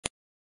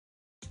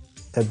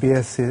A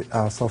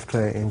BSc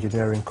software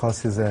engineering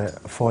course is a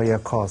 4-year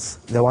course.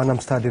 The one I'm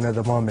studying at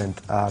the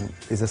moment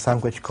is a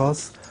sandwich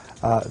course.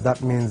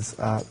 That means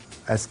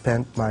I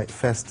spent my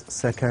first,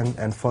 second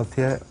and fourth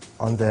year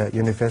on the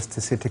University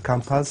City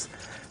campus,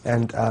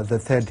 and the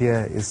third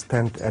year is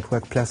spent at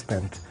work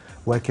placement,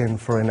 working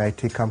for an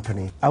IT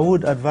company. I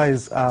would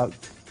advise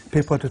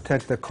people to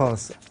take the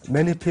course.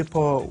 Many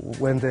people,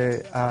 when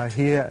they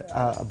hear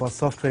about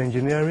software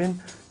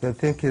engineering, they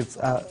think it's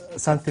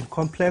something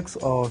complex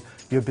or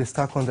you'll be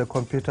stuck on the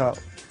computer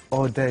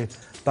all day.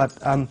 But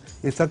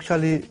it's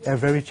actually a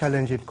very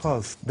challenging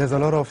course. There's a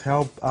lot of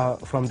help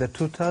from the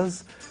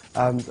tutors.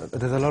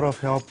 There's a lot of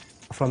help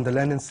from the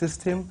learning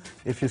system.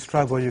 If you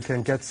struggle, you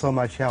can get so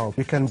much help.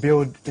 You can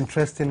build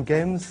interesting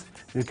games.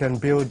 You can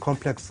build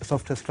complex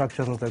software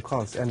structures on the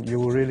course, and you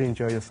will really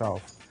enjoy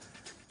yourself.